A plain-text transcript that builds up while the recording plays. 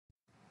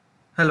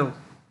Hello,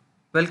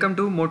 welcome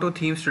to Moto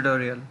themes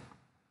tutorial.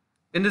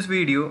 In this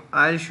video,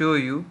 I'll show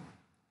you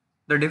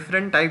the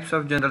different types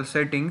of general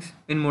settings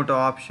in Moto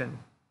option.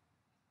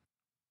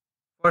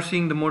 For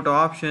seeing the Moto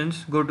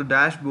options, go to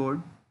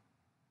dashboard.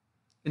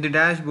 In the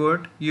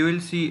dashboard, you will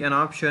see an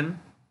option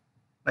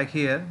like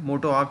here,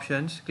 Moto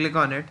options. Click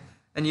on it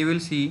and you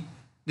will see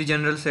the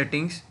general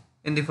settings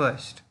in the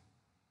first.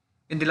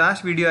 In the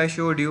last video, I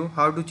showed you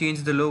how to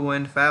change the logo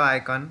and fav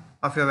icon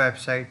of your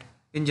website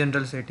in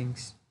general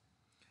settings.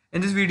 In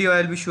this video,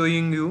 I will be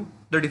showing you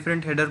the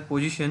different header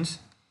positions,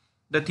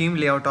 the theme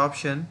layout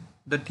option,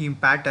 the theme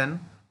pattern,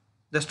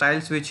 the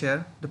style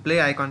switcher, the play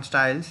icon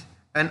styles,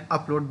 and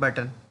upload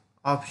button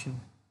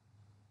option.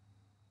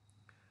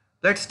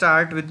 Let's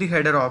start with the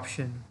header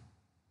option.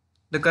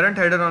 The current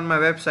header on my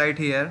website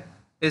here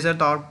is a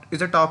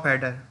top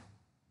header.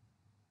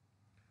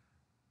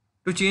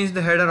 To change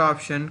the header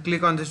option,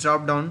 click on this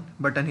drop down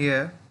button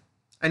here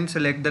and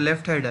select the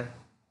left header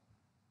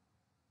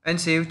and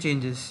save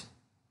changes.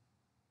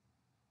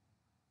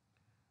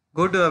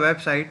 Go to a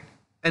website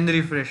and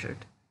refresh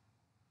it.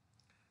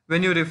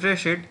 When you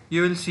refresh it,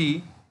 you will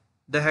see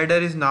the header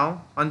is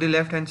now on the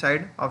left hand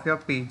side of your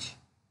page,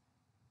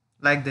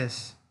 like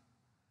this.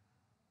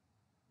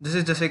 This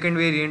is the second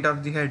variant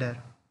of the header.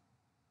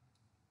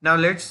 Now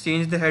let's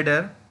change the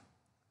header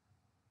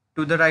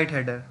to the right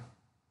header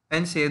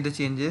and save the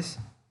changes,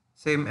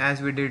 same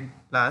as we did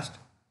last.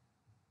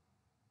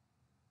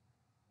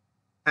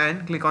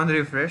 And click on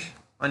refresh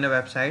on your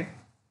website.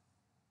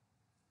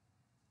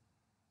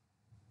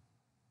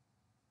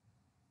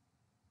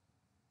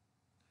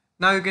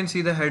 Now you can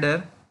see the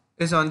header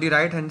is on the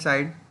right hand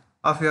side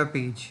of your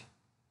page.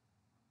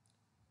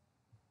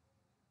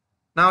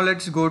 Now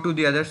let's go to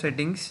the other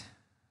settings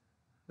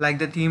like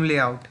the theme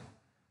layout.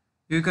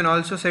 You can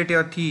also set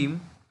your theme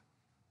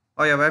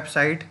or your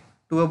website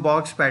to a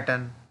box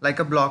pattern like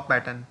a block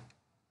pattern.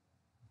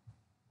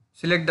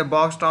 Select the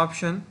boxed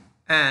option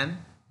and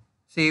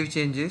save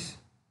changes.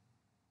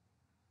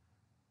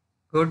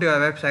 Go to your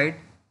website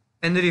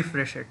and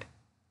refresh it.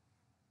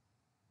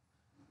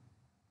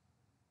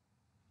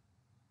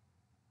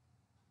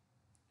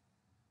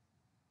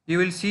 You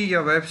will see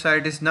your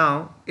website is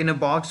now in a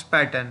box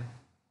pattern.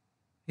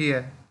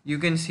 Here you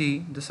can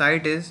see the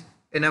site is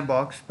in a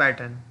box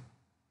pattern.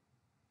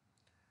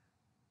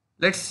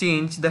 Let's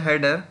change the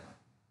header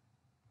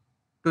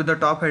to the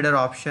top header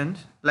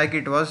options like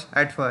it was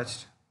at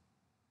first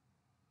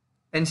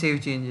and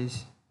save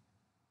changes.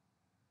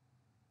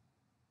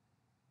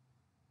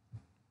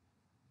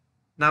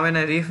 Now when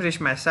I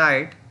refresh my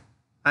site,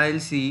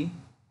 I'll see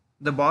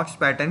the box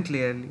pattern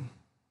clearly.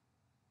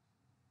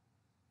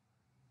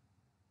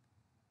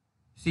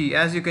 See,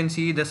 as you can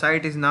see, the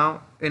site is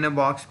now in a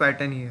box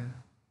pattern here.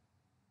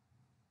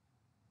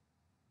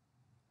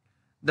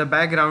 The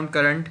background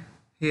current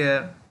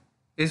here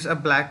is a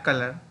black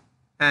color,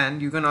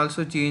 and you can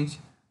also change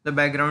the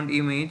background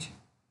image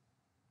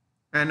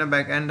and the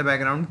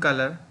background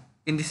color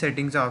in the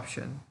settings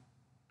option.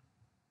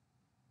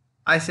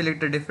 I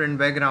select a different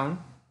background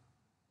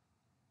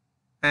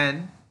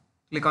and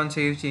click on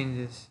save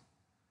changes.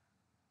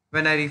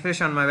 When I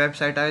refresh on my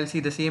website, I will see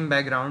the same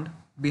background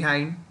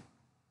behind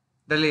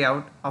the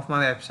layout of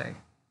my website.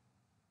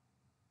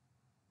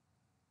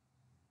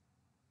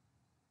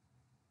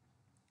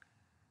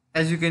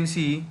 As you can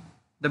see,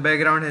 the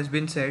background has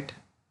been set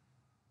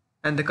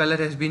and the color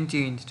has been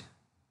changed.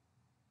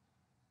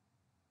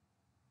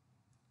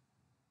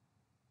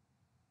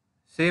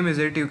 Same is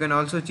it, you can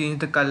also change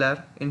the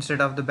color instead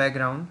of the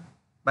background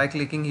by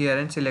clicking here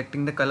and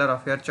selecting the color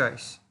of your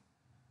choice.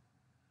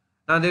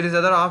 Now there is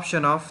other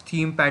option of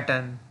theme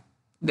pattern.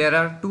 There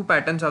are two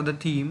patterns of the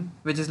theme,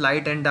 which is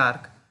light and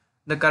dark.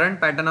 The current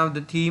pattern of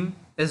the theme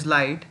is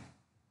light.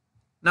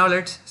 Now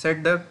let's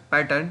set the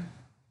pattern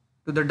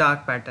to the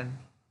dark pattern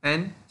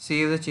and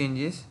save the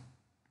changes.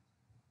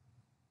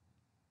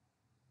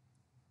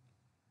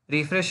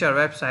 Refresh your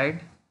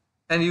website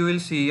and you will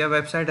see your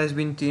website has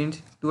been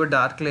changed to a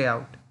dark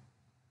layout.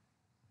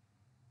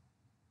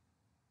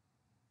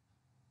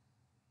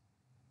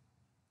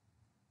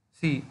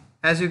 See,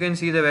 as you can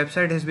see, the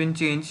website has been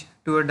changed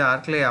to a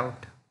dark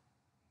layout.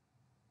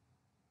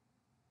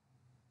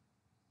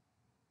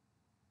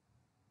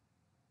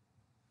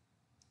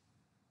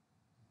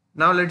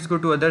 Now let's go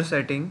to other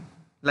setting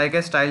like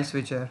a style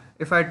switcher.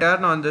 If I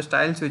turn on the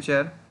style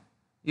switcher,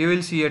 you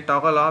will see a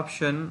toggle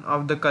option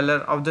of the color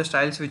of the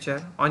style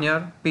switcher on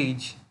your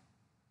page.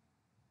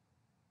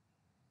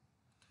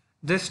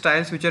 This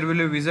style switcher will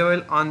be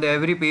visible on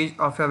every page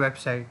of your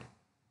website.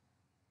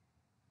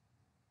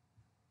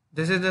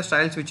 This is the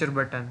style switcher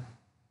button.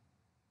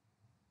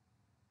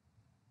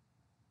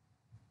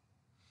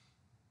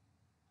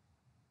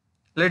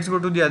 Let's go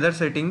to the other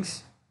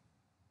settings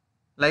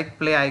like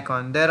play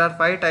icon. There are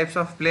 5 types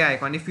of play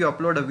icon. If you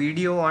upload a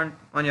video on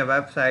your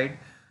website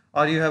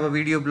or you have a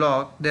video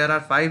blog, there are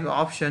 5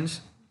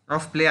 options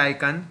of play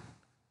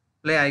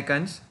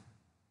icons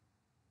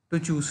to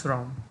choose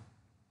from.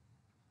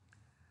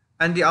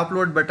 And the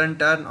upload button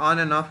turn on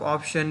and off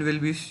option will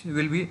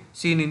be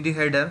seen in the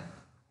header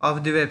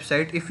of the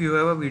website if you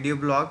have a video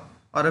blog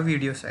or a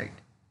video site.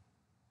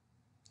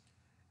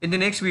 In the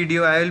next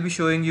video, I will be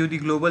showing you the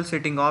global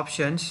setting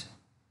options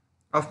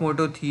of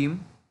Moto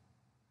theme.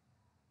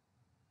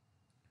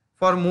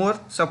 For more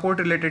support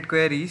related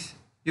queries,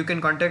 you can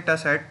contact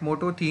us at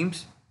Moto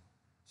Themes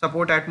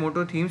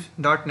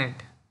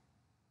support@motothemes.net.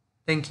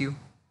 Thank you.